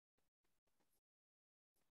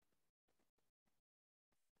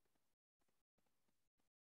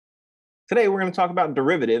Today, we're going to talk about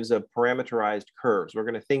derivatives of parameterized curves. We're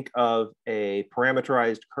going to think of a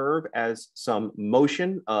parameterized curve as some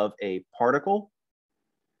motion of a particle.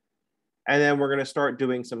 And then we're going to start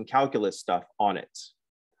doing some calculus stuff on it.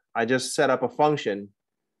 I just set up a function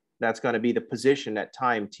that's going to be the position at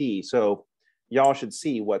time t. So y'all should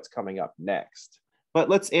see what's coming up next. But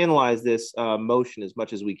let's analyze this motion as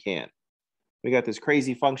much as we can. We got this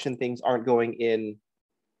crazy function. Things aren't going in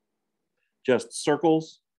just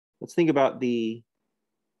circles. Let's think about the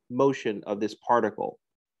motion of this particle.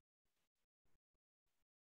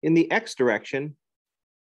 In the x direction,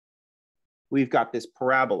 we've got this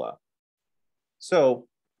parabola. So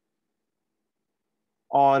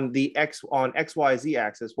on the xyz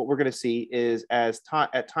axis, what we're going to see is at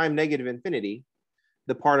time negative infinity,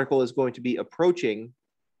 the particle is going to be approaching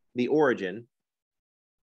the origin.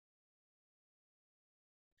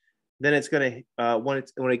 Then it's going to,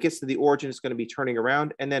 when it gets to the origin, it's going to be turning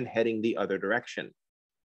around and then heading the other direction.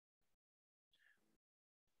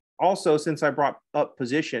 Also, since I brought up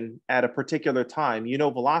position at a particular time, you know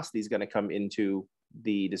velocity is going to come into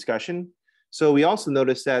the discussion. So we also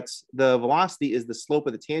notice that the velocity is the slope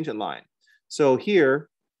of the tangent line. So here,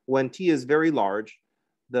 when t is very large,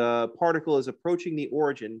 the particle is approaching the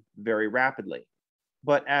origin very rapidly.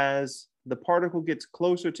 But as the particle gets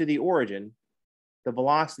closer to the origin, the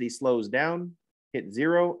velocity slows down, hits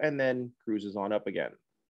zero, and then cruises on up again.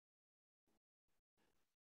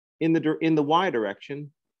 In the y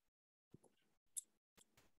direction,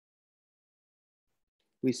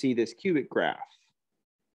 we see this cubic graph.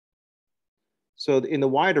 So in the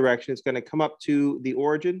y direction, it's going to come up to the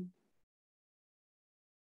origin,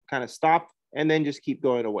 kind of stop, and then just keep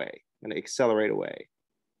going away, and accelerate away.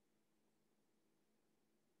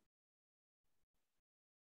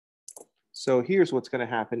 So here's what's going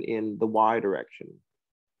to happen in the y direction.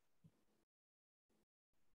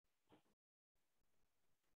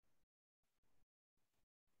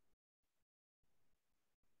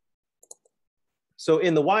 So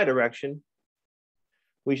in the y direction,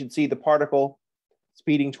 we should see the particle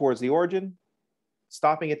speeding towards the origin,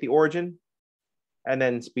 stopping at the origin, and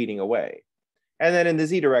then speeding away. And then in the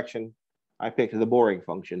z direction, I picked the boring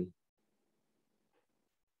function.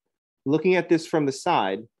 Looking at this from the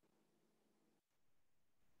side,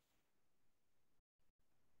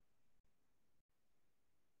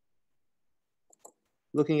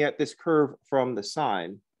 looking at this curve from the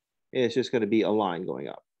side, it's just going to be a line going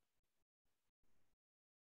up.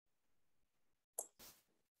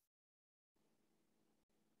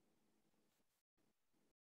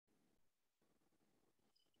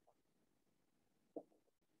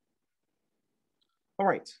 All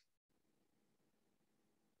right.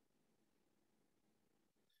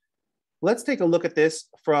 Let's take a look at this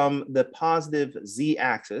from the positive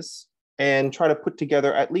z-axis and try to put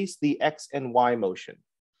together at least the x and y motion.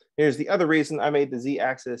 Here's the other reason I made the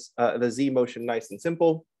z-axis, the z motion nice and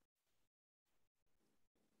simple.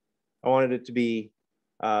 I wanted it to be,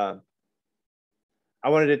 I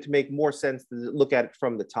wanted it to make more sense to look at it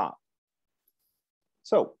from the top.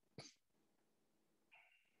 So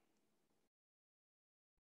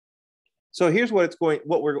here's what it's going,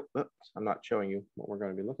 I'm not showing you what we're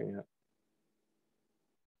going to be looking at.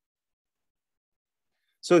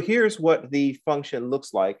 So here's what the function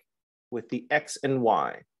looks like with the x and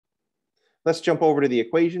y. Let's jump over to the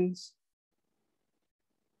equations.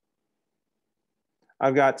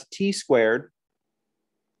 I've got t squared.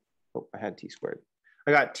 Oh, I had t squared.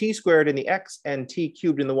 I got t squared in the x and t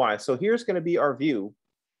cubed in the y. So here's going to be our view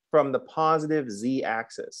from the positive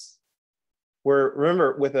z-axis. Where,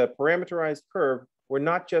 remember, with a parameterized curve, we're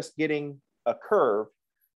not just getting a curve,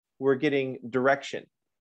 we're getting direction.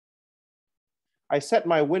 I set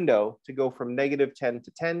my window to go from -10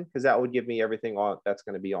 to 10 because that would give me everything that's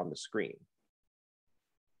going to be on the screen.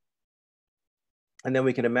 And then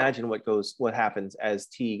we can imagine what happens as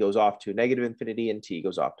t goes off to negative infinity and t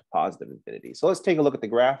goes off to positive infinity. So let's take a look at the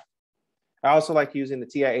graph. I also like using the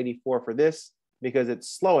TI-84 for this because it's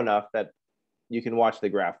slow enough that you can watch the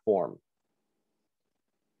graph form.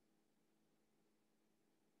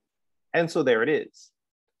 And so there it is.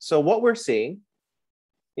 So what we're seeing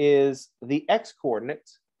is the x coordinate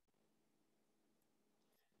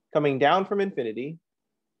coming down from infinity,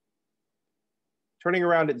 turning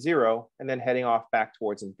around at 0, and then heading off back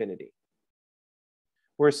towards infinity.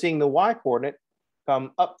 We're seeing the y coordinate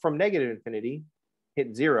come up from negative infinity,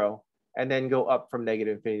 hit 0, and then go up from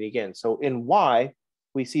negative infinity again. So in y,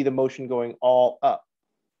 we see the motion going all up.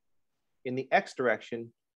 In the x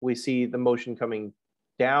direction, we see the motion coming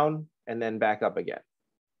down and then back up again.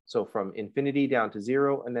 So from infinity down to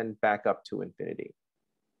 0 and then back up to infinity.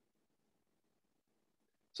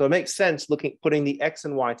 So it makes sense putting the X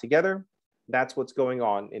and Y together. That's what's going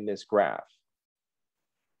on in this graph.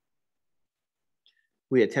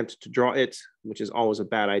 We attempt to draw it, which is always a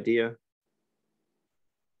bad idea.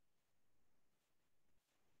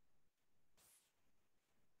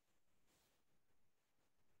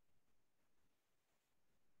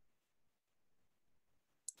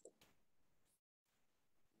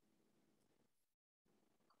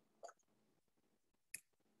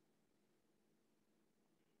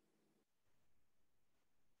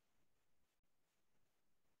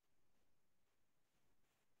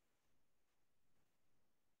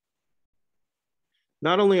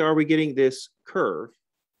 Not only are we getting this curve,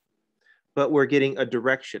 but we're getting a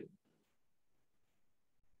direction.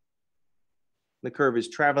 The curve is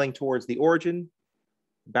traveling towards the origin,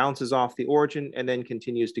 bounces off the origin, and then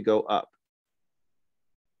continues to go up.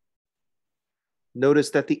 Notice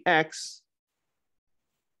that the X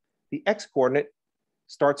coordinate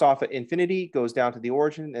starts off at infinity, goes down to the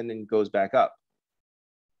origin, and then goes back up.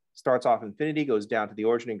 Starts off infinity, goes down to the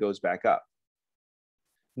origin, and goes back up.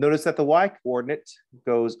 Notice that the Y coordinate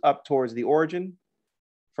goes up towards the origin,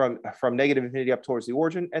 from negative infinity up towards the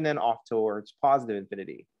origin, and then off towards positive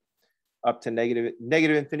infinity. Up to negative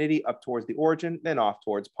infinity, up towards the origin, then off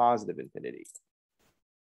towards positive infinity.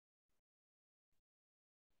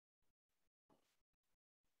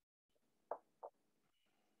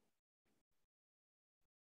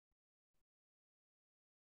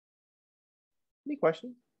 Any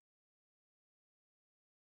questions?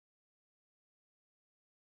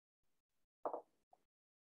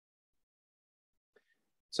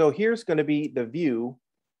 So here's going to be the view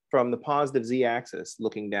from the positive z-axis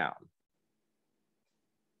looking down.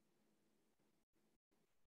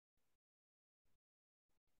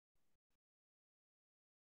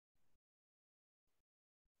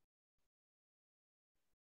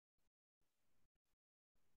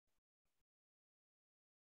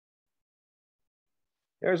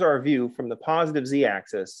 There's our view from the positive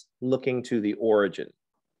z-axis looking to the origin.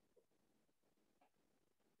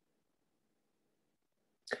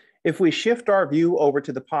 If we shift our view over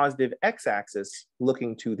to the positive x-axis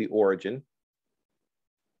looking to the origin,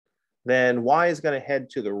 then y is going to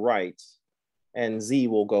head to the right and z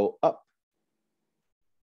will go up.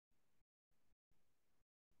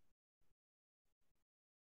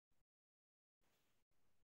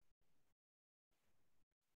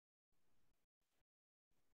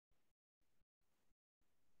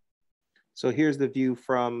 So here's the view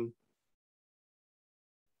from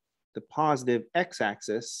the positive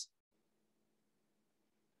x-axis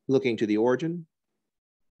looking to the origin.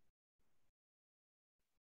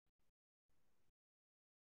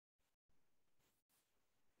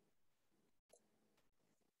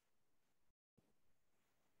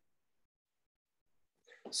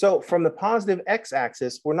 So from the positive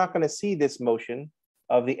x-axis, we're not going to see this motion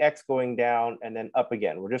of the x going down and then up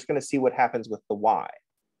again. We're just going to see what happens with the y.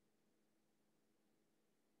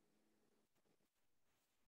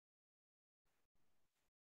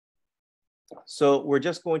 So we're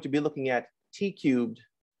just going to be looking at t cubed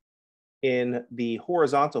in the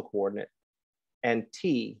horizontal coordinate and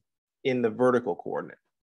t in the vertical coordinate.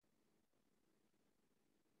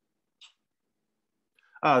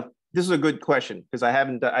 This is a good question because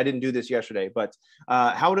I didn't do this yesterday, but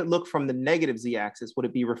how would it look from the negative z-axis? Would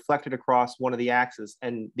it be reflected across one of the axes?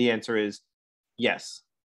 And the answer is yes.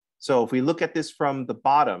 So if we look at this from the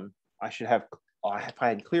bottom, if I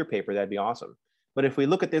had clear paper, that'd be awesome. But if we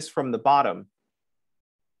look at this from the bottom,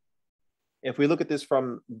 it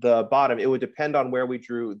would depend on where we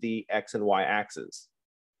drew the x and y axes.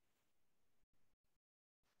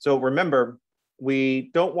 So remember, we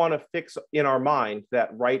don't want to fix in our mind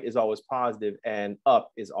that right is always positive and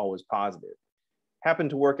up is always positive. Happened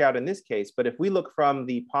to work out in this case, but if we look from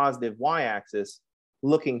the positive y-axis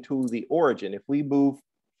looking to the origin, if we move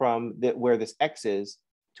from where this x is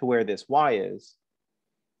to where this y is,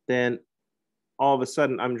 then all of a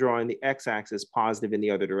sudden I'm drawing the x-axis positive in the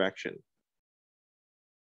other direction.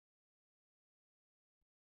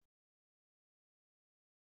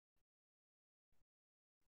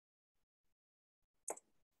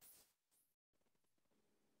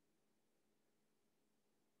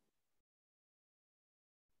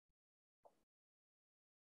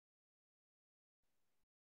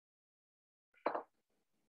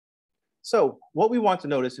 So what we want to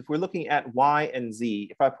notice, if we're looking at y and z,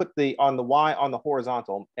 if I put on the y on the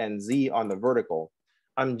horizontal and z on the vertical,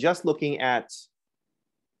 I'm just looking at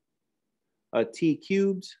a t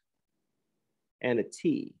cubed and a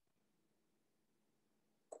t.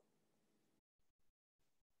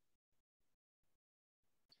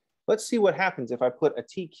 Let's see what happens if I put a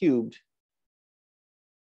t cubed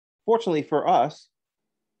Fortunately for us,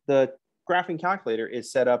 the graphing calculator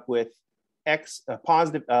is set up with x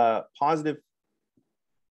positive,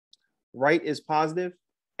 right is positive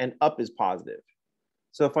and up is positive.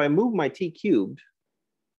 So if I move my t cubed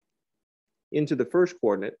into the first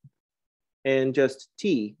coordinate and just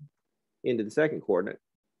t into the second coordinate,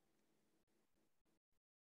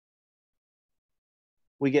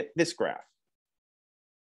 we get this graph.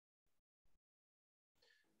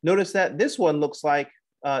 Notice that this one looks like,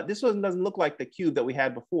 this one doesn't look like the cube that we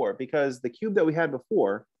had before, because the cube that we had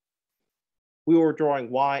before, we were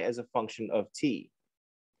drawing y as a function of t.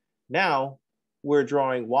 Now we're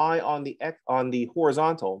drawing y on the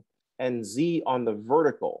horizontal and z on the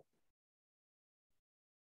vertical.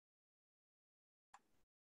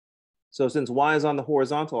 So since y is on the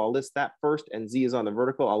horizontal, I'll list that first, and z is on the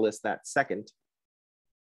vertical, I'll list that second.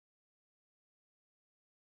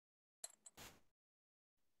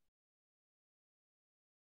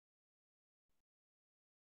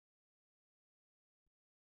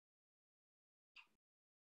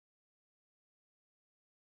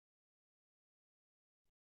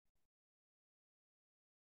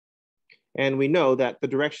 And we know that the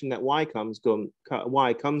direction that y comes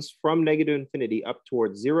from negative infinity up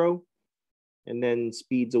towards 0, and then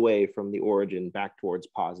speeds away from the origin back towards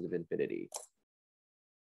positive infinity.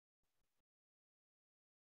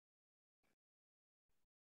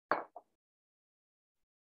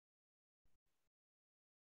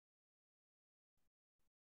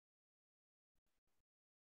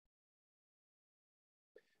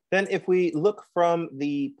 Then if we look from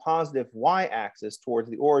the positive y-axis towards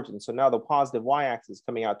the origin, so now the positive y-axis is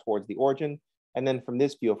coming out towards the origin, and then from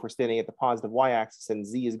this view, if we're standing at the positive y-axis and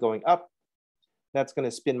z is going up, that's going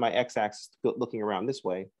to spin my x-axis looking around this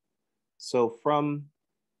way. So from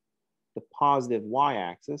the positive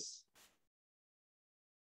y-axis,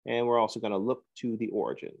 and we're also going to look to the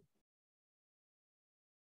origin.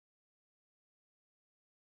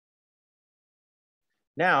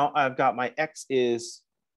 Now I've got my x is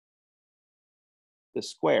the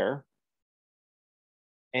square,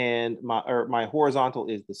 and my horizontal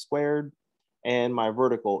is the squared, and my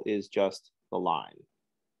vertical is just the line.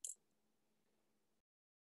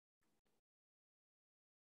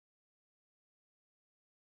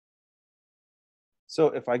 So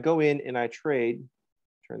if I go in and I trade,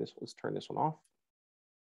 let's turn this one off.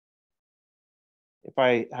 If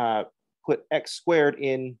I put x squared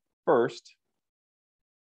in first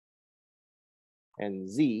and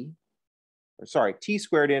t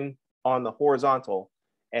squared in on the horizontal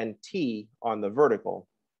and t on the vertical.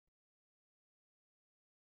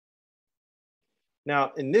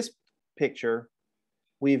 Now in this picture,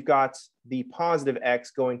 we've got the positive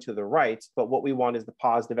x going to the right, but what we want is the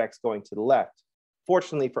positive x going to the left.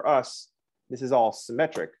 Fortunately for us, this is all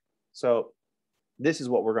symmetric. So this is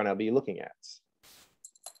what we're going to be looking at.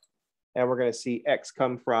 And we're going to see x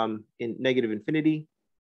come from negative infinity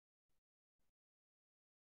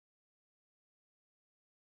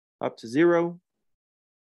up to 0,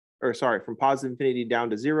 or sorry, from positive infinity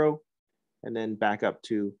down to 0, and then back up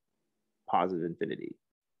to positive infinity.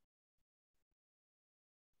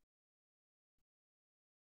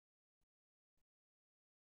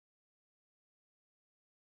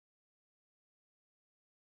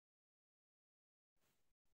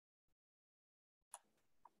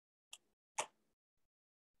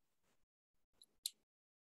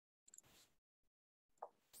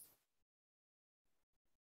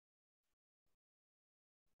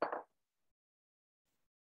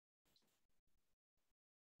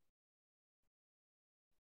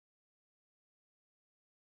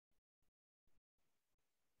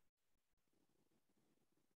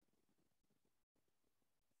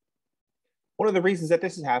 One of the reasons that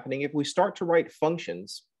this is happening, if we start to write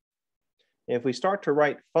functions, of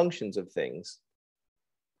things,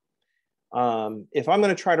 if I'm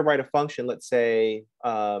going to try to write a function, let's say,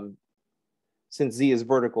 since z is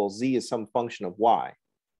vertical, z is some function of y.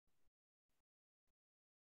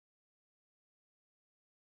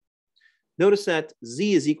 Notice that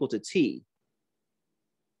z is equal to t.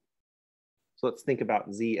 So let's think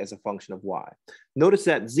about z as a function of y. Notice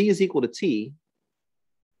that z is equal to t,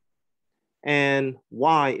 and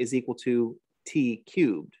y is equal to t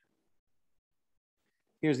cubed.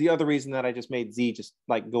 Here's the other reason that I just made z just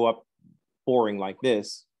like go up boring like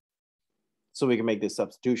this, so we can make this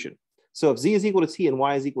substitution. So if z is equal to t and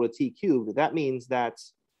y is equal to t cubed, that means that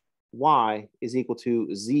y is equal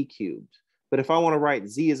to z cubed. But if I want to write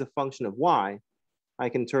z as a function of y, I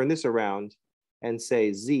can turn this around and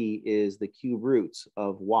say z is the cube root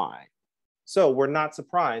of y. So we're not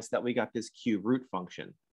surprised that we got this cube root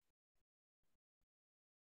function.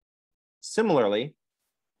 Similarly,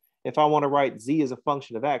 If I want to write z as a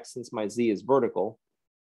function of x, since my z is vertical,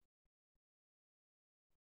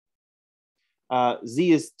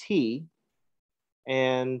 z is t,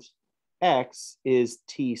 and x is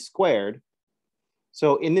t squared.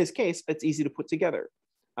 So in this case, it's easy to put together.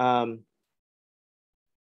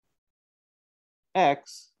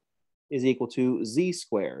 X is equal to z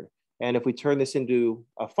squared. And if we turn this into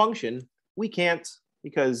a function, we can't,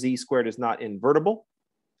 because z squared is not invertible,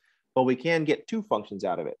 but we can get two functions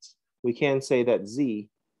out of it. We can say that z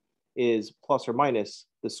is plus or minus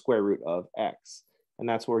the square root of x. And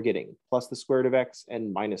that's what we're getting, plus the square root of x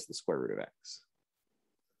and minus the square root of x.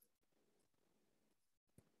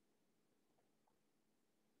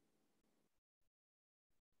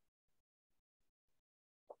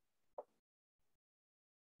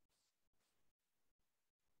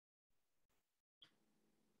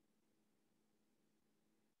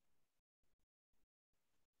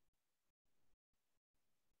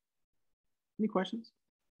 Any questions?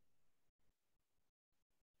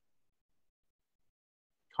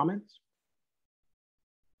 Comments?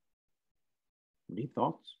 Any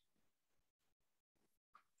thoughts?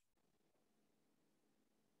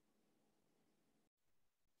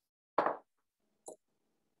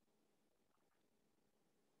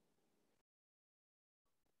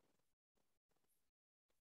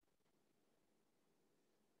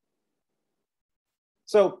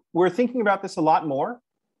 So we're thinking about this a lot more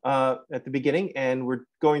at the beginning, and we're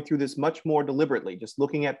going through this much more deliberately, just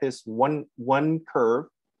looking at this one curve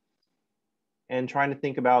and trying to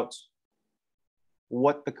think about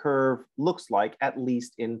what the curve looks like, at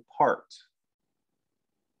least in part.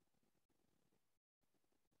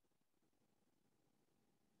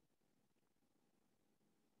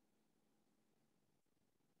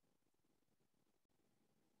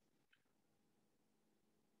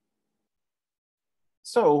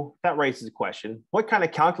 So that raises a question. What kind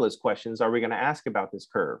of calculus questions are we going to ask about this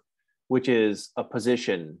curve, which is a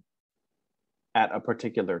position at a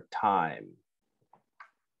particular time?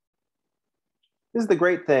 This is the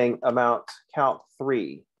great thing about Calc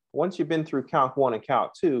 3. Once you've been through Calc 1 and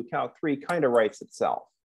Calc 2, Calc 3 kind of writes itself.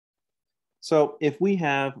 So if we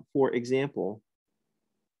have, for example,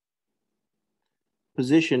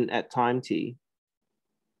 position at time t,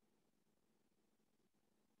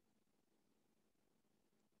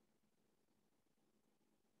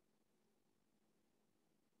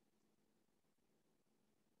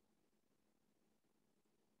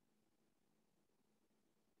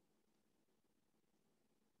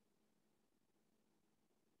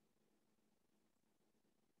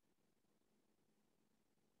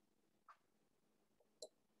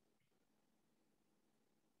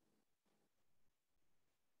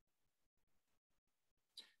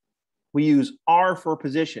 we use R for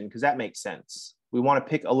position because that makes sense. We want to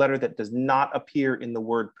pick a letter that does not appear in the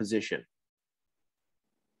word position.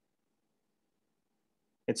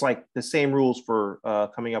 It's like the same rules for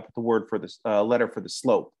coming up with the word for the letter for the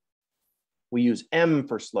slope. We use M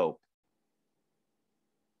for slope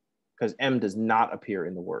because M does not appear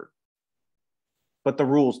in the word. But the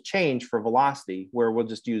rules change for velocity, where we'll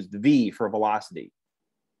just use the V for velocity.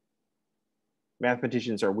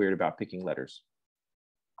 Mathematicians are weird about picking letters.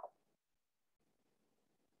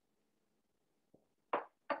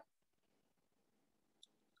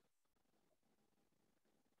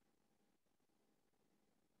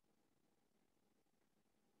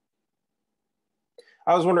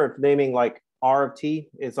 I was wondering if naming like R of T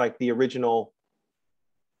is like the original,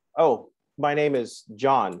 oh, my name is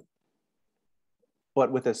John,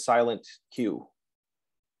 but with a silent Q.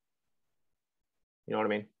 You know what I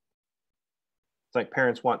mean? It's like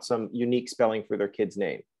parents want some unique spelling for their kid's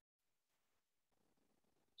name.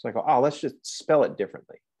 It's like, oh, let's just spell it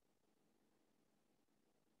differently.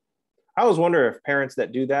 I always wonder if parents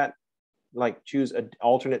that do that, like choose an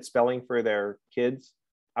alternate spelling for their kids,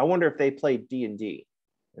 I wonder if they play D&D.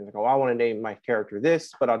 It's like, oh, I want to name my character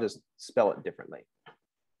this, but I'll just spell it differently.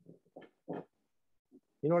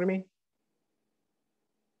 You know what I mean?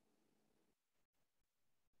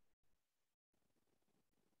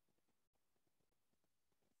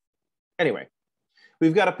 Anyway,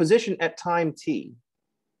 we've got a position at time t.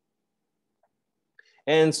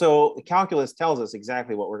 And so the calculus tells us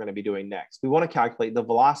exactly what we're going to be doing next. We want to calculate the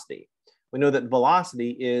velocity. We know that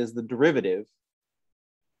velocity is the derivative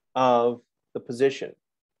of the position.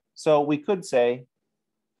 So we could say,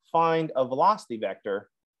 find a velocity vector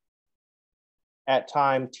at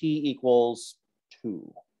time t equals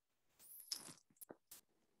 2.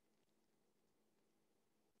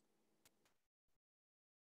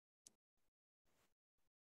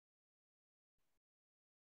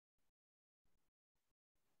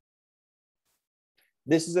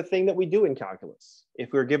 This is a thing that we do in calculus.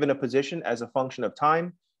 If we're given a position as a function of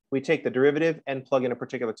time, we take the derivative and plug in a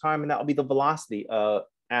particular time, and that will be the velocity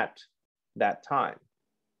at that time.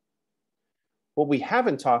 What we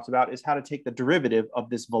haven't talked about is how to take the derivative of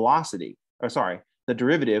this velocity, or sorry, the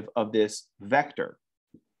derivative of this vector.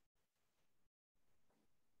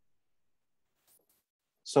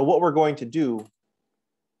 So what we're going to do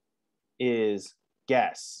is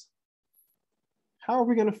guess. How are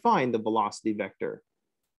we going to find the velocity vector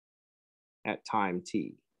at time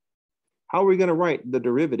t? How are we going to write the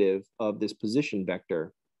derivative of this position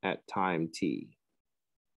vector at time t?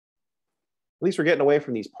 At least we're getting away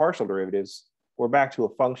from these partial derivatives. We're back to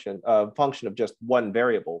a function of just one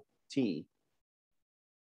variable, t.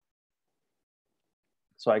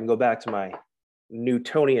 So I can go back to my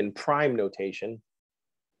Newtonian prime notation.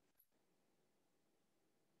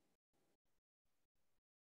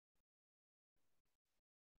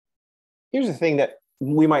 Here's the thing that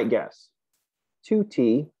we might guess.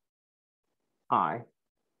 2t I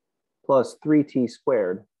plus 3t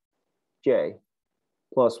squared j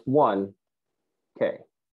plus 1 k.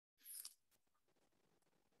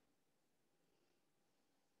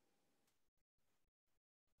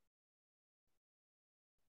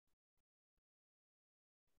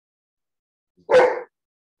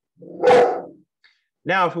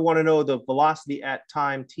 Now, if we want to know the velocity at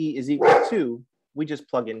time t is equal to 2, we just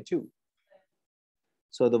plug in 2.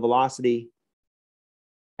 So the velocity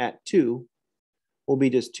at 2 will be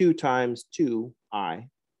just 2 times 2i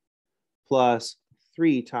plus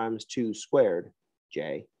 3 times 2 squared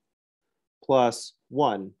j plus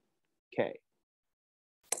 1 k.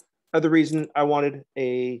 Other reason I wanted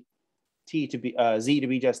a t to be z to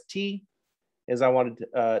be just t is I wanted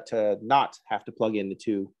to not have to plug in the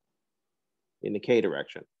 2 in the k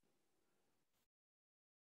direction.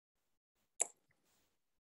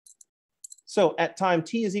 So at time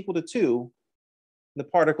t is equal to 2, the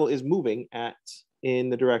particle is moving in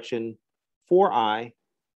the direction 4i.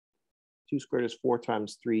 2 squared is 4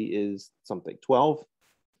 times 3 is something, 12,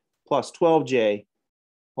 plus 12j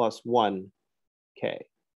plus 1k.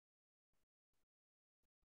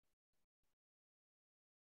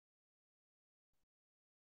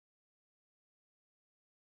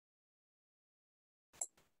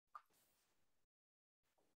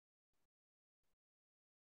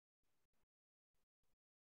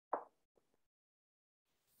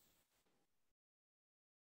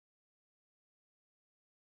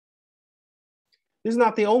 This is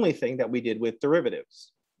not the only thing that we did with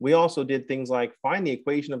derivatives. We also did things like find the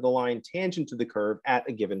equation of the line tangent to the curve at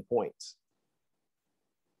a given point.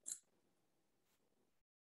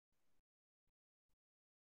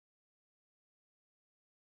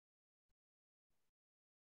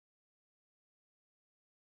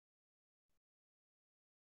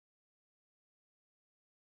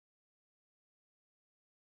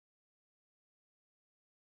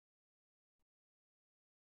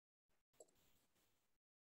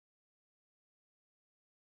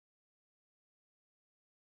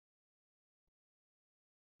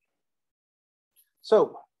 So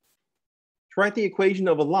to write the equation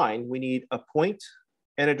of a line, we need a point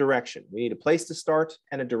and a direction. We need a place to start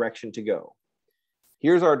and a direction to go.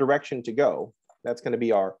 Here's our direction to go. That's going to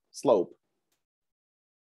be our slope.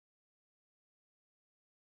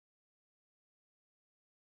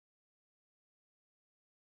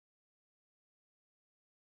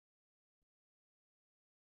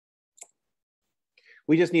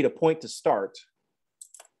 We just need a point to start.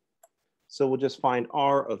 So we'll just find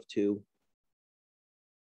r of 2.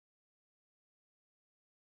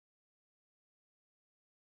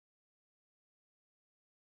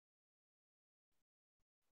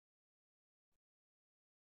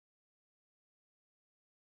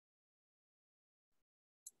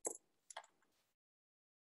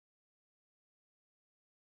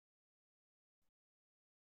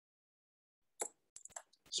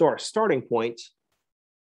 So our starting point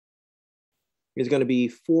is going to be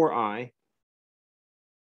 4i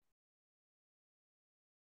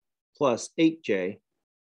plus 8j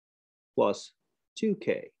plus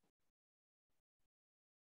 2k.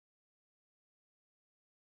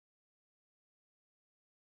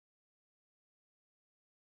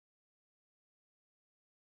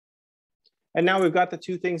 And now we've got the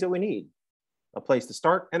two things that we need, a place to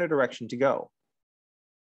start and a direction to go.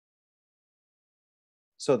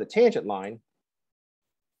 So the tangent line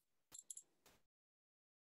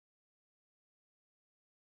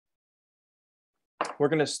we're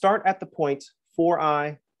going to start at the point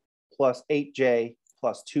 4i plus 8j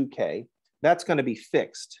plus 2k. That's going to be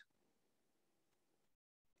fixed.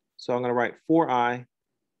 So I'm going to write 4i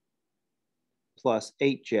plus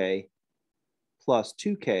 8j plus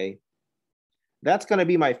 2k. That's going to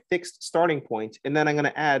be my fixed starting point. And then I'm going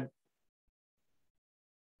to add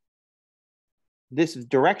this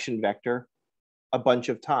direction vector a bunch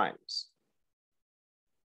of times.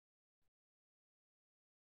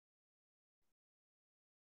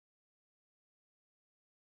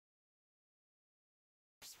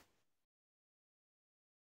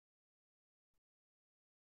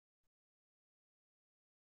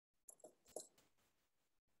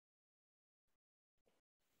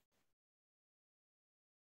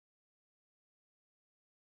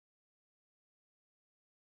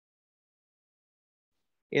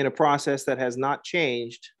 In a process that has not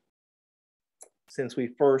changed since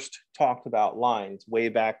we first talked about lines way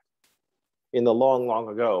back in the long, long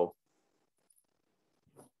ago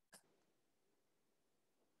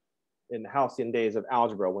in the halcyon days of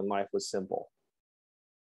algebra when life was simple.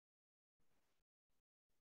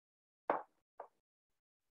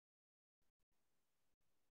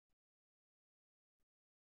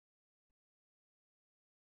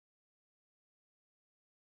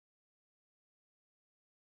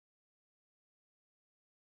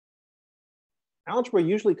 Algebra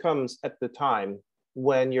usually comes at the time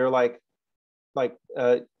when you're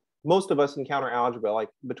most of us encounter algebra like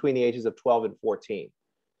between the ages of 12 and 14.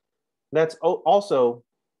 That's also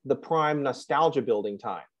the prime nostalgia building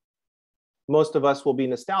time. Most of us will be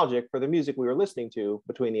nostalgic for the music we were listening to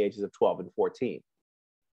between the ages of 12 and 14.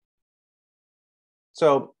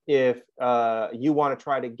 So if you want to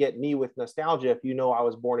try to get me with nostalgia, if you know I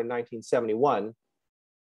was born in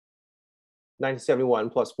 1971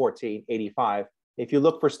 plus 14, 85. If you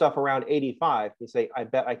look for stuff around 85, you say, I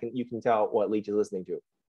bet you can tell what Leach is listening to.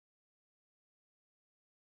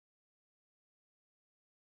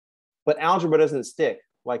 But algebra doesn't stick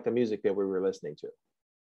like the music that we were listening to.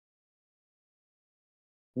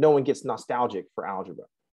 No one gets nostalgic for algebra.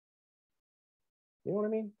 You know what I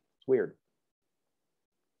mean? It's weird.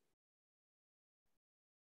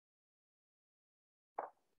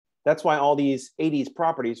 That's why all these 80s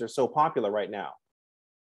properties are so popular right now.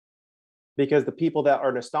 Because the people that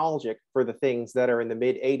are nostalgic for the things that are in the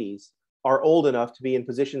mid 80s are old enough to be in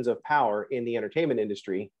positions of power in the entertainment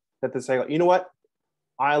industry that they say, you know what?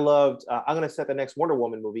 I'm going to set the next Wonder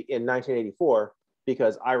Woman movie in 1984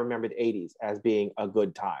 because I remember the 80s as being a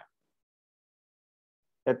good time.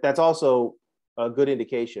 That's also a good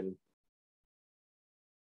indication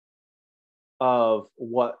of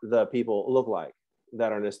what the people look like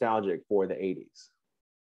that are nostalgic for the 80s.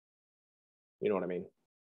 You know what I mean?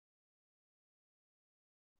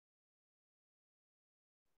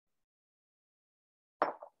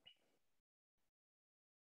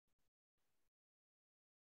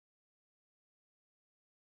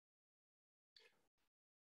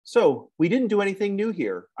 So we didn't do anything new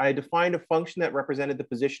here. I defined a function that represented the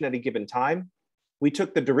position at a given time. We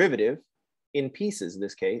took the derivative in pieces, in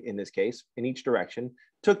this case, in each direction,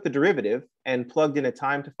 took the derivative and plugged in a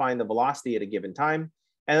time to find the velocity at a given time.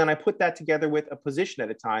 And then I put that together with a position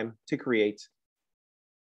at a time to create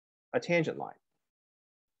a tangent line.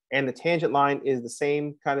 And the tangent line is the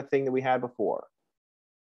same kind of thing that we had before.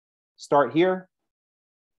 Start here,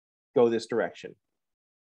 go this direction.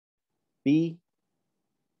 B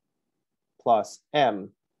plus m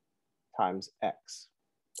times x.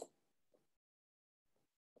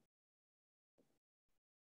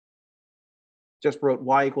 Just wrote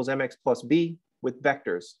y equals mx plus b with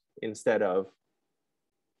vectors instead of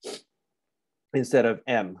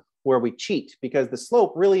m, where we cheat because the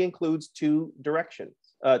slope really includes two directions.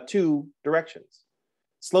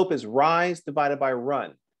 Slope is rise divided by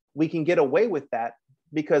run. We can get away with that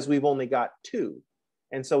because we've only got two.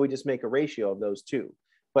 And so we just make a ratio of those two.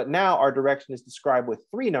 But now our direction is described with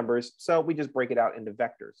three numbers, so we just break it out into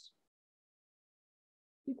vectors.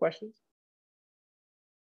 Any questions?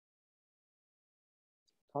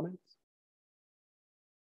 Comments?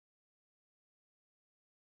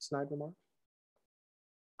 Snide remarks?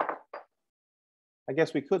 I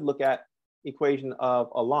guess we could look at equation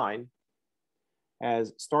of a line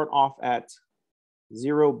as start off at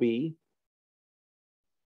 0b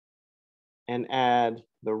and add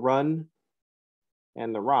the run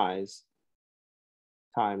and the rise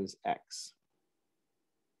times x.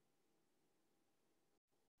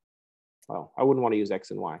 Well, I wouldn't want to use x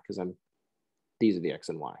and y because these are the x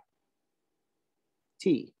and y.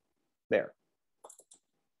 T, there.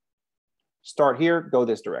 Start here, go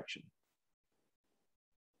this direction.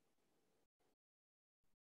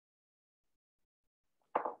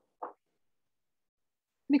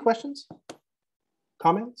 Any questions?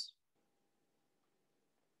 Comments?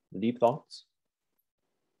 Deep thoughts?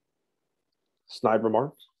 Snide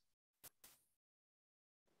remarks?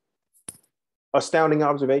 Astounding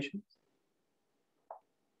observations?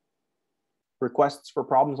 Requests for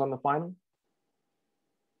problems on the final?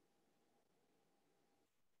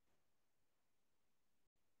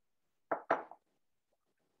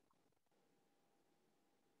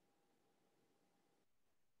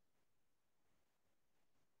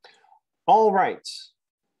 All right.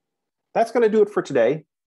 That's going to do it for today.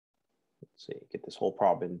 Let's see, get this whole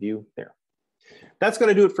problem in view there. That's going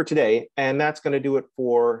to do it for today, and that's going to do it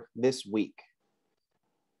for this week.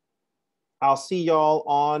 I'll see y'all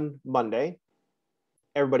on Monday.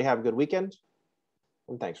 Everybody have a good weekend,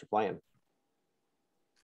 and thanks for playing.